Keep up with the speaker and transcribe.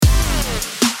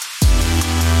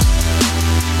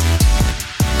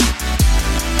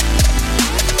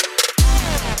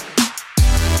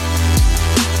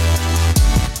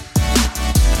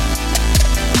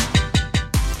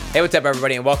Hey, what's up,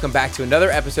 everybody, and welcome back to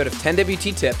another episode of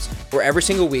 10WT Tips, where every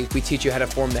single week we teach you how to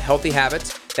form the healthy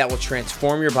habits that will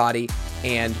transform your body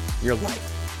and your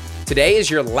life. Today is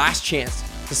your last chance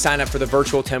to sign up for the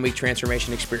virtual 10-week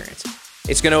transformation experience.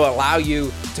 It's going to allow you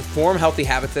to form healthy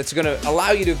habits that's going to allow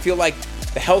you to feel like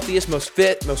the healthiest, most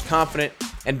fit, most confident,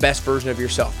 and best version of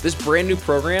yourself. This brand new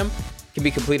program can be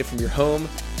completed from your home,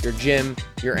 your gym,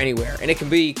 your anywhere, and it can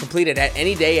be completed at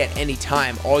any day, at any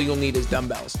time. All you'll need is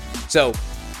dumbbells. So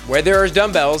where there is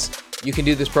dumbbells, you can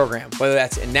do this program, whether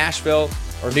that's in Nashville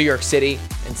or New York City,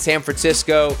 in San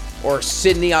Francisco or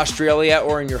Sydney, Australia,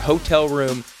 or in your hotel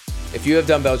room. If you have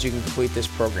dumbbells, you can complete this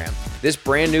program. This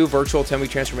brand new virtual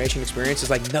 10-week transformation experience is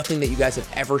like nothing that you guys have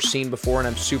ever seen before, and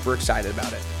I'm super excited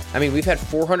about it. I mean, we've had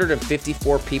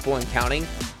 454 people and counting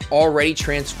already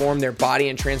transform their body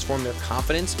and transform their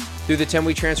confidence through the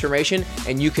 10-week transformation,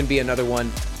 and you can be another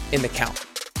one in the count.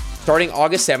 Starting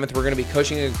August 7th, we're going to be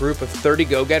coaching a group of 30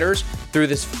 go-getters through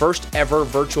this first ever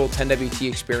virtual 10WT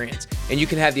experience, and you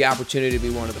can have the opportunity to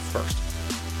be one of the first.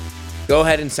 Go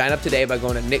ahead and sign up today by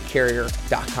going to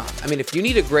nickcarrier.com. I mean, if you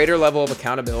need a greater level of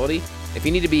accountability, if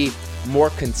you need to be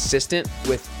more consistent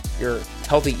with your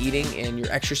healthy eating and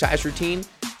your exercise routine,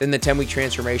 then the 10-week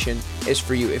transformation is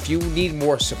for you. If you need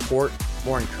more support,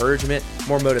 more encouragement,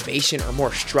 more motivation, or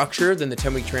more structure, then the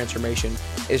 10-week transformation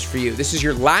is for you. This is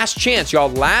your last chance, y'all.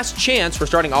 Last chance. We're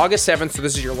starting August 7th, so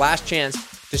this is your last chance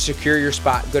to secure your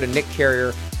spot. Go to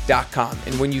nickcarrier.com.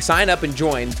 And when you sign up and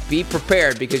join, be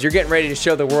prepared because you're getting ready to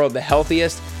show the world the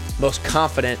healthiest, most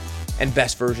confident, and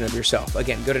best version of yourself.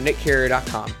 Again, go to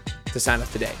nickcarrier.com to sign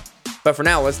up today. But for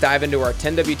now, let's dive into our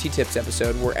 10WT Tips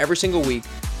episode, where every single week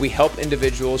we help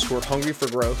individuals who are hungry for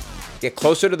growth get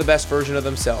closer to the best version of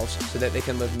themselves so that they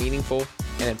can live meaningful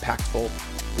and impactful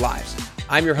lives.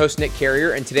 I'm your host, Nick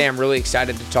Carrier, and today I'm really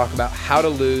excited to talk about how to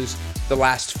lose the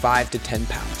last 5 to 10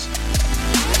 pounds.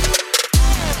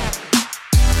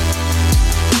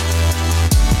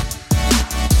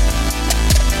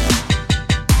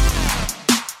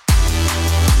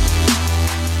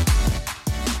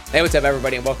 Hey, what's up,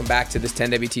 everybody, and welcome back to this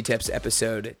 10WT Tips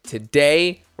episode.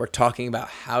 Today, we're talking about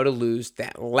how to lose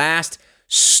that last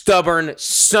stubborn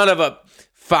son of a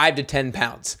 5 to 10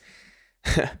 pounds.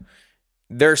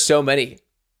 There's so many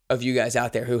of you guys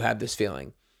out there who have this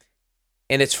feeling,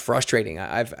 and it's frustrating.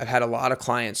 I've had a lot of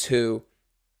clients who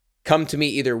come to me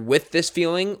either with this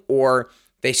feeling, or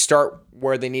they start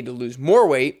where they need to lose more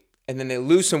weight, and then they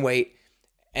lose some weight,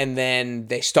 and then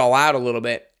they stall out a little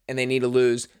bit, and they need to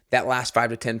lose that last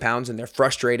 5 to 10 pounds, and they're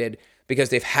frustrated because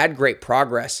they've had great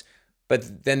progress,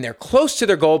 but then they're close to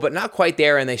their goal, but not quite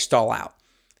there, and they stall out.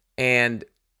 And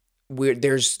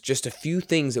there's just a few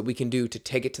things that we can do to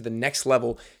take it to the next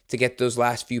level to get those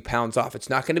last few pounds off. It's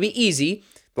not going to be easy.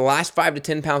 The last 5 to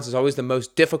 10 pounds is always the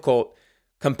most difficult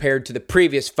compared to the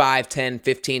previous 5, 10,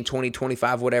 15, 20,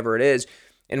 25, whatever it is.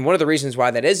 And one of the reasons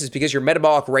why that is because your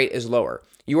metabolic rate is lower.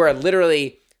 You are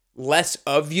literally less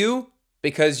of you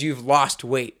because you've lost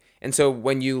weight. And so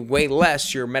when you weigh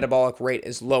less, your metabolic rate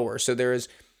is lower. So there is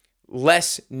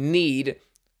less need.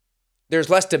 There's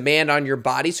less demand on your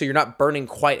body, so you're not burning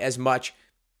quite as much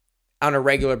on a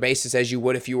regular basis as you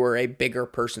would if you were a bigger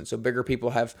person. So bigger people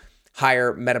have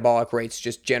higher metabolic rates,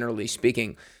 just generally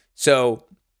speaking. So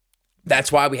that's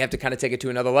why we have to kind of take it to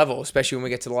another level, especially when we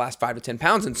get to the last 5 to 10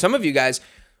 pounds. And some of you guys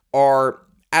are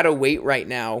at a weight right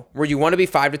now where you want to be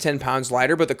 5 to 10 pounds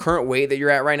lighter, but the current weight that you're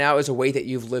at right now is a weight that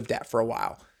you've lived at for a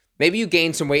while. Maybe you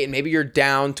gained some weight and maybe you're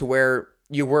down to where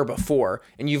you were before,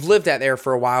 and you've lived at there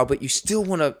for a while, but you still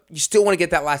want to get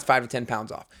that last 5 to 10 pounds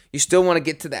off. You still want to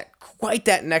get to that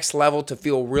next level to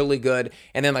feel really good.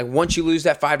 And then once you lose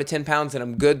that 5 to 10 pounds, then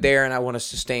I'm good there and I want to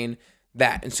sustain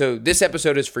that. And so this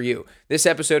episode is for you. This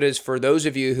episode is for those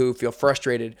of you who feel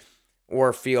frustrated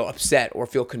or feel upset or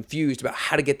feel confused about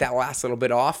how to get that last little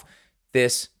bit off.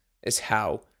 This is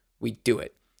how we do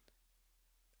it.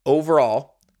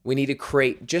 Overall, we need to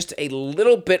create just a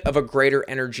little bit of a greater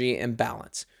energy and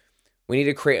balance. We need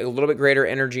to create a little bit greater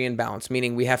energy and balance,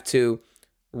 meaning we have to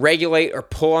regulate or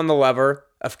pull on the lever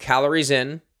of calories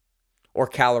in or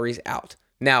calories out.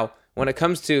 Now, when it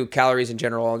comes to calories in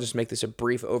general, I'll just make this a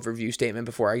brief overview statement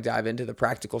before I dive into the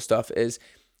practical stuff,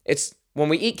 it's when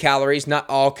we eat calories, not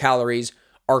all calories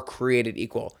are created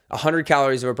equal. 100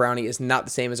 calories of a brownie is not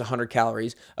the same as 100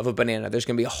 calories of a banana. There's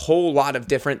going to be a whole lot of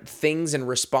different things and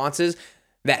responses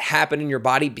that happen in your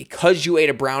body because you ate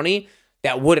a brownie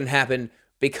that wouldn't happen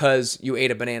because you ate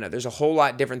a banana. There's a whole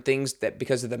lot different things that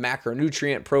because of the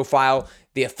macronutrient profile,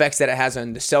 the effects that it has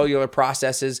on the cellular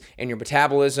processes and your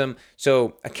metabolism.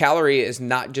 So a calorie is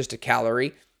not just a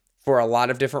calorie for a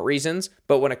lot of different reasons.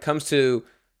 But when it comes to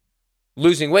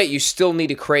losing weight, you still need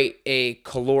to create a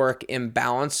caloric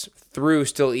imbalance through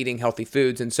still eating healthy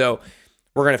foods. And so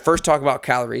we're going to first talk about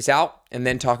calories out and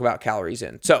then talk about calories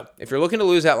in. So if you're looking to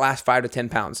lose that last 5 to 10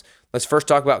 pounds, let's first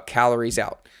talk about calories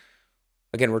out.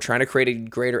 Again, we're trying to create a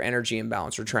greater energy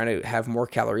imbalance. We're trying to have more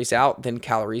calories out than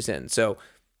calories in. So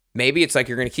maybe it's like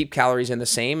you're going to keep calories in the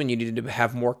same and you need to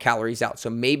have more calories out. So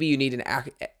maybe you need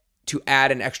to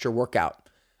add an extra workout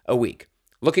a week.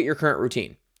 Look at your current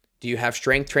routine. Do you have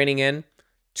strength training in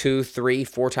 2, 3,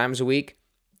 4 times a week?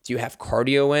 Do you have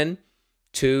cardio in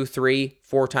 2, 3,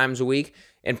 4 times a week?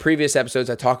 In previous episodes,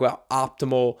 I talk about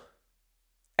optimal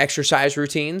exercise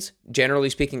routines. Generally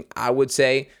speaking, I would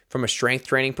say from a strength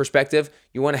training perspective,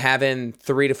 you want to have in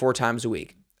 3 to 4 times a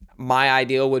week. My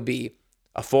ideal would be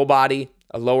a full body,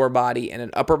 a lower body, and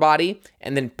an upper body,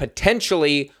 and then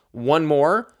potentially one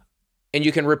more. And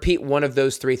you can repeat one of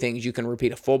those 3 things. You can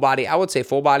repeat a full body. I would say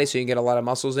full body so you can get a lot of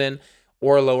muscles in,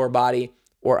 or a lower body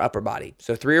or upper body.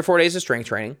 So 3 or 4 days of strength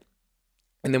training.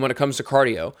 And then when it comes to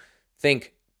cardio,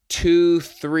 think 2,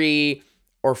 3,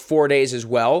 or 4 days as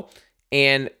well.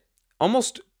 And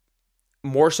almost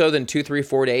more so than 2, 3,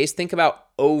 4 days, think about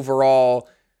overall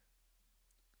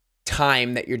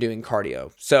time that you're doing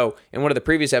cardio. So in one of the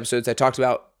previous episodes, I talked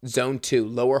about zone 2,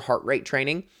 lower heart rate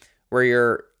training, where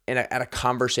you're at a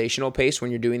conversational pace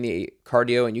when you're doing the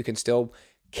cardio and you can still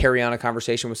carry on a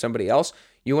conversation with somebody else.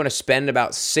 You want to spend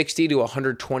about 60 to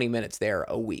 120 minutes there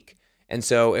a week. And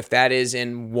so if that is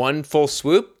in one full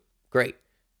swoop, great,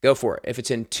 go for it. If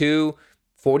it's in 2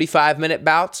 45-minute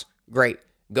bouts, great,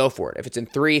 go for it. If it's in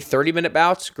 3 30-minute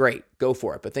bouts, great, go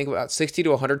for it. But think about 60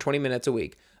 to 120 minutes a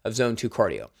week of zone 2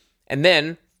 cardio. And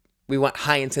then we want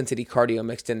high intensity cardio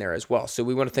mixed in there as well. So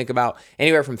we want to think about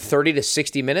anywhere from 30 to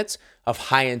 60 minutes of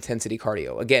high intensity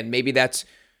cardio. Again, maybe that's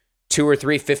 2 or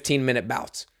 3 15-minute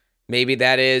bouts. Maybe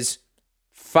that is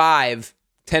 5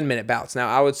 10-minute bouts. Now,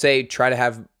 I would say try to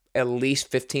have at least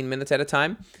 15 minutes at a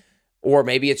time, or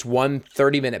maybe it's 1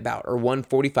 30-minute bout or 1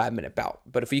 45-minute bout.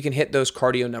 But if you can hit those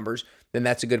cardio numbers, then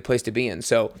that's a good place to be in.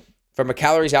 So from a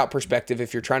calories out perspective,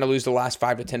 if you're trying to lose the last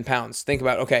 5 to 10 pounds, think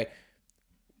about, okay,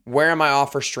 where am I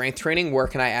off for strength training? Where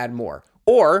can I add more?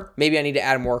 Or maybe I need to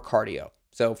add more cardio.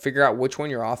 So figure out which one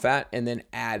you're off at and then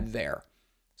add there.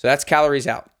 So that's calories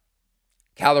out.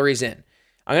 Calories in.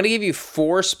 I'm going to give you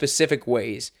 4 specific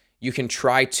ways you can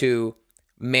try to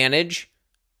manage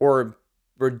or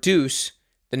reduce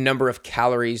the number of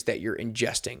calories that you're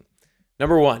ingesting.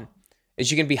 Number 1 is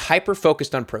you can be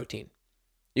hyper-focused on protein.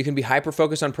 You can be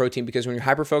hyper-focused on protein because when you're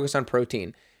hyper-focused on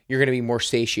protein, you're going to be more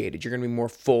satiated. You're going to be more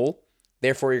full.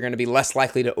 Therefore, you're going to be less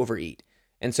likely to overeat.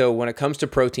 And so when it comes to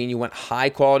protein, you want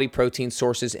high-quality protein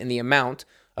sources in the amount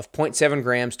of 0.7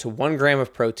 grams to 1 gram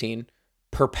of protein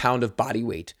per pound of body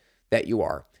weight that you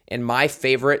are. And my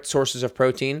favorite sources of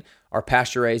protein are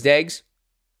pasture-raised eggs,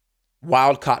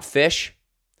 wild-caught fish,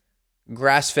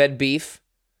 grass-fed beef,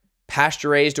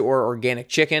 pasture-raised or organic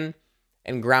chicken,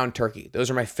 and ground turkey.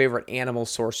 Those are my favorite animal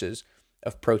sources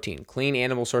of protein. Clean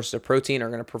animal sources of protein are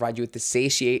going to provide you with the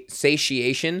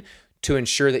satiation to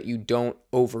ensure that you don't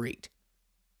overeat.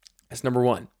 That's number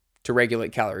 1, to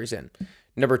regulate calories in.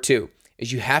 Number 2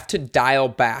 is you have to dial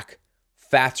back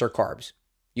fats or carbs.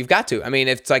 You've got to. I mean,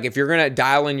 it's like if you're going to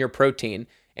dial in your protein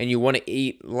and you want to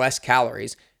eat less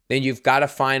calories, then you've got to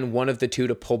find one of the 2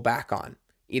 to pull back on,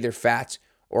 either fats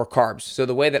or carbs. So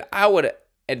the way that I would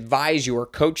advise you or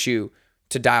coach you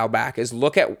to dial back is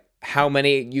look at how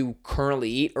many you currently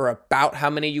eat or about how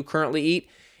many you currently eat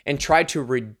and try to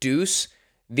reduce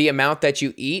the amount that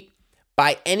you eat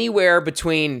by anywhere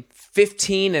between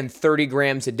 15 and 30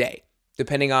 grams a day,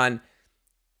 depending on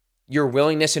your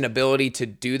willingness and ability to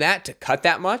do that, to cut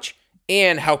that much,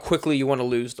 and how quickly you want to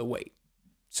lose the weight.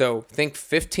 So think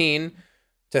 15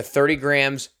 to 30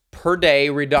 grams per day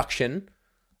reduction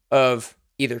of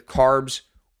either carbs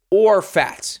or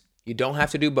fats. You don't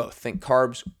have to do both. Think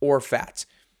carbs or fats.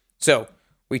 So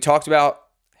we talked about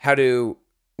how to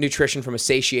nutrition from a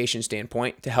satiation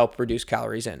standpoint to help reduce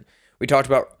calories in. We talked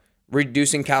about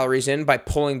reducing calories in by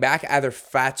pulling back either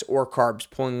fats or carbs,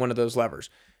 pulling one of those levers.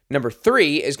 Number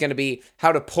 3 is going to be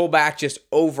how to pull back just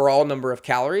overall number of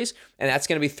calories, and that's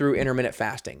going to be through intermittent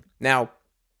fasting. Now,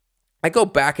 I go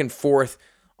back and forth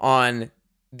on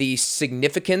the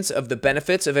significance of the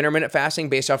benefits of intermittent fasting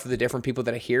based off of the different people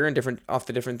that I hear and off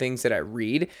the different things that I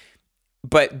read.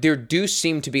 But there do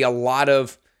seem to be a lot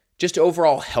of just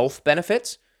overall health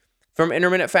benefits from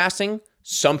intermittent fasting.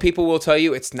 Some people will tell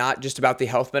you it's not just about the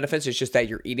health benefits, it's just that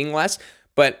you're eating less.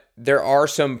 But there are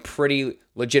some pretty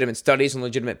legitimate studies and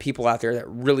legitimate people out there that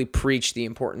really preach the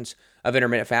importance of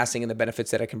intermittent fasting and the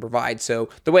benefits that it can provide. So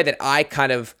the way that I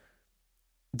kind of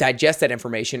digest that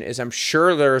information is I'm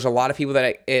sure there's a lot of people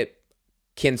that it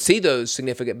can see those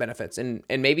significant benefits, and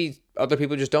maybe other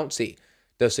people just don't see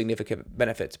those significant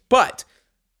benefits. But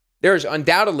there's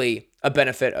undoubtedly a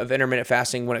benefit of intermittent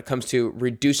fasting when it comes to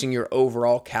reducing your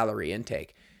overall calorie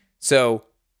intake. So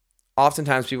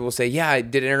oftentimes people will say, yeah, I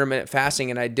did intermittent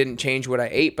fasting and I didn't change what I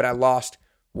ate, but I lost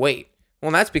weight.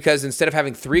 Well, that's because instead of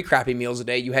having 3 crappy meals a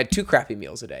day, you had 2 crappy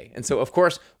meals a day. And so, of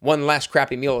course, one less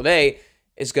crappy meal a day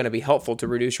is going to be helpful to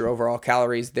reduce your overall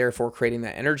calories, therefore creating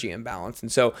that energy imbalance.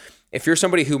 And so if you're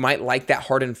somebody who might like that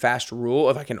hard and fast rule,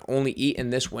 if I can only eat in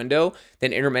this window,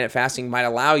 then intermittent fasting might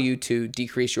allow you to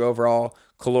decrease your overall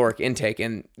caloric intake.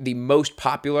 And the most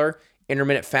popular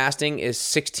intermittent fasting is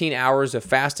 16 hours of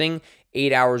fasting,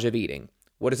 8 hours of eating.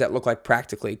 What does that look like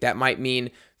practically? That might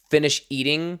mean finish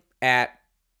eating at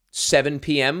 7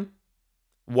 p.m.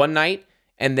 one night,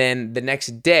 and then the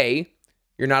next day,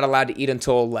 you're not allowed to eat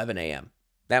until 11 a.m.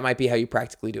 That might be how you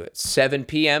practically do it. 7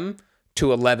 p.m.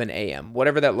 to 11 a.m.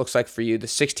 Whatever that looks like for you, the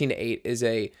 16 to 8 is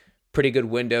a pretty good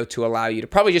window to allow you to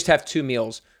probably just have 2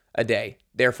 meals a day,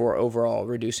 therefore overall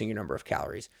reducing your number of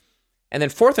calories. And then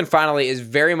fourth and finally is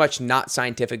very much not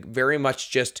scientific, very much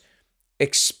just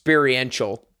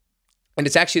experiential. And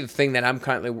it's actually the thing that I'm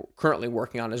currently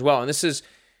working on as well. And this is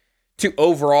to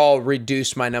overall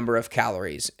reduce my number of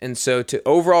calories. And so to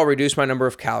overall reduce my number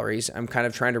of calories, I'm kind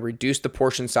of trying to reduce the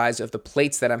portion size of the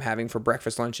plates that I'm having for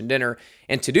breakfast, lunch, and dinner.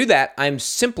 And to do that, I'm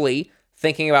simply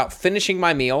thinking about finishing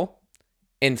my meal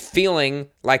and feeling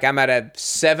like I'm at a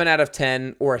 7 out of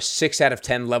 10 or a 6 out of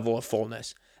 10 level of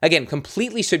fullness. Again,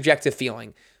 completely subjective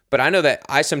feeling, but I know that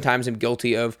I sometimes am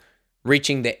guilty of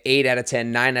reaching the 8 out of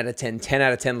 10, 9 out of 10, 10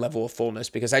 out of 10 level of fullness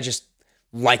because I just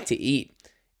like to eat.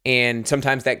 And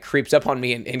sometimes that creeps up on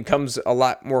me and comes a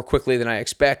lot more quickly than I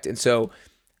expect. And so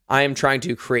I am trying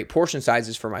to create portion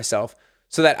sizes for myself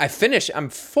so that I finish, I'm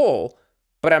full,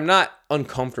 but I'm not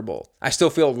uncomfortable. I still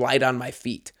feel light on my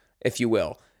feet, if you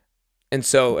will. And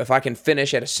so if I can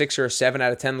finish at a 6 or a 7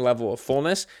 out of 10 level of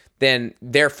fullness, then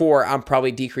therefore I'm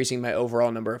probably decreasing my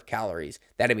overall number of calories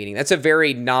that I'm eating. That's a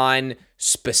very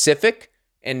non-specific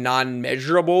and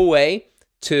non-measurable way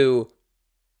to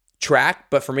track,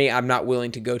 but for me, I'm not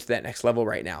willing to go to that next level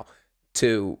right now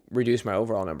to reduce my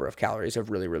overall number of calories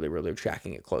of really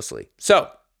tracking it closely.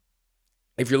 So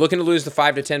if you're looking to lose the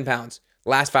 5 to 10 pounds,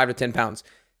 last 5 to 10 pounds,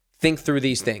 think through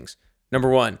these things. Number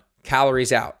 1,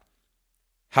 calories out.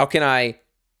 How can I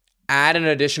add an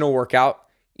additional workout,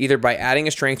 either by adding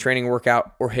a strength training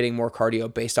workout or hitting more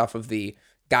cardio based off of the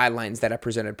guidelines that I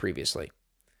presented previously?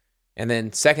 And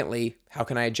then secondly, how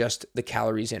can I adjust the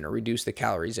calories in or reduce the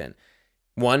calories in?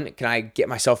 1, can I get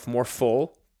myself more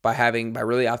full by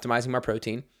really optimizing my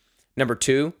protein? Number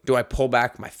 2, do I pull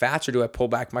back my fats or do I pull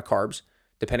back my carbs,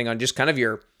 depending on just kind of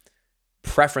your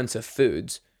preference of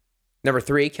foods? Number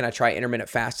 3, can I try intermittent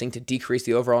fasting to decrease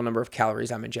the overall number of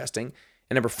calories I'm ingesting?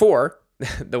 And number 4,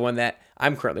 the one that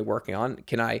I'm currently working on,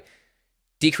 can I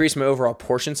decrease my overall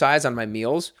portion size on my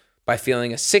meals by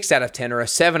feeling a 6 out of 10 or a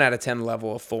 7 out of 10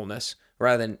 level of fullness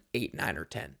rather than 8, 9, or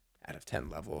 10 out of 10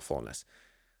 level of fullness?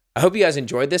 I hope you guys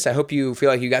enjoyed this. I hope you feel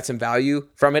like you got some value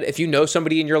from it. If you know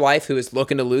somebody in your life who is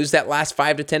looking to lose that last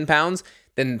 5 to 10 pounds,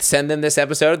 then send them this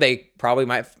episode. They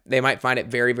might find it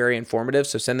very informative.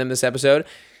 So send them this episode.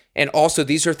 And also,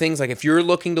 these are things like if you're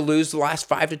looking to lose the last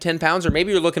 5 to 10 pounds, or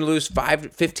maybe you're looking to lose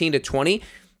 15 to 20,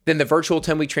 then the virtual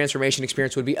 10-week transformation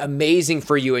experience would be amazing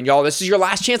for you. And y'all, this is your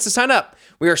last chance to sign up.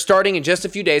 We are starting in just a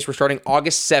few days. We're starting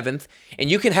August 7th,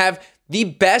 and you can have the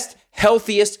best,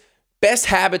 healthiest, best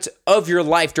habits of your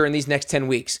life during these next 10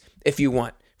 weeks if you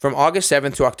want. From August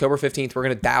 7th to October 15th, we're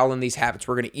going to dial in these habits.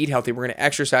 We're going to eat healthy. We're going to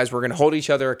exercise. We're going to hold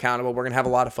each other accountable. We're going to have a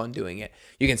lot of fun doing it.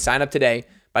 You can sign up today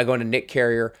by going to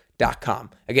nickcarrier.com.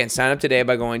 Again, sign up today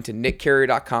by going to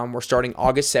nickcarrier.com. We're starting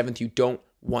August 7th. You don't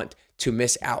want to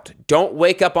miss out. Don't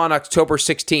wake up on October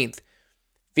 16th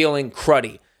feeling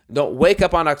cruddy. Don't wake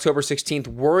up on October 16th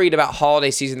worried about holiday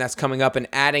season that's coming up and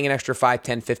adding an extra 5,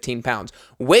 10, 15 pounds.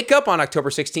 Wake up on October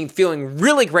 16th feeling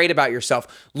really great about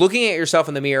yourself, looking at yourself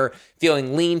in the mirror,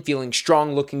 feeling lean, feeling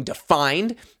strong, looking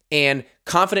defined, and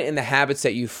confident in the habits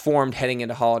that you've formed heading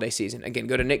into holiday season. Again,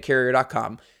 go to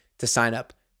nickcarrier.com to sign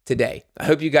up today. I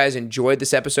hope you guys enjoyed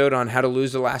this episode on how to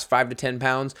lose the last 5 to 10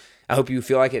 pounds. I hope you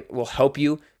feel like it will help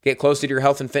you get closer to your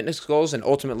health and fitness goals and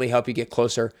ultimately help you get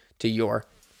closer to your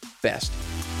best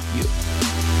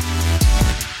you.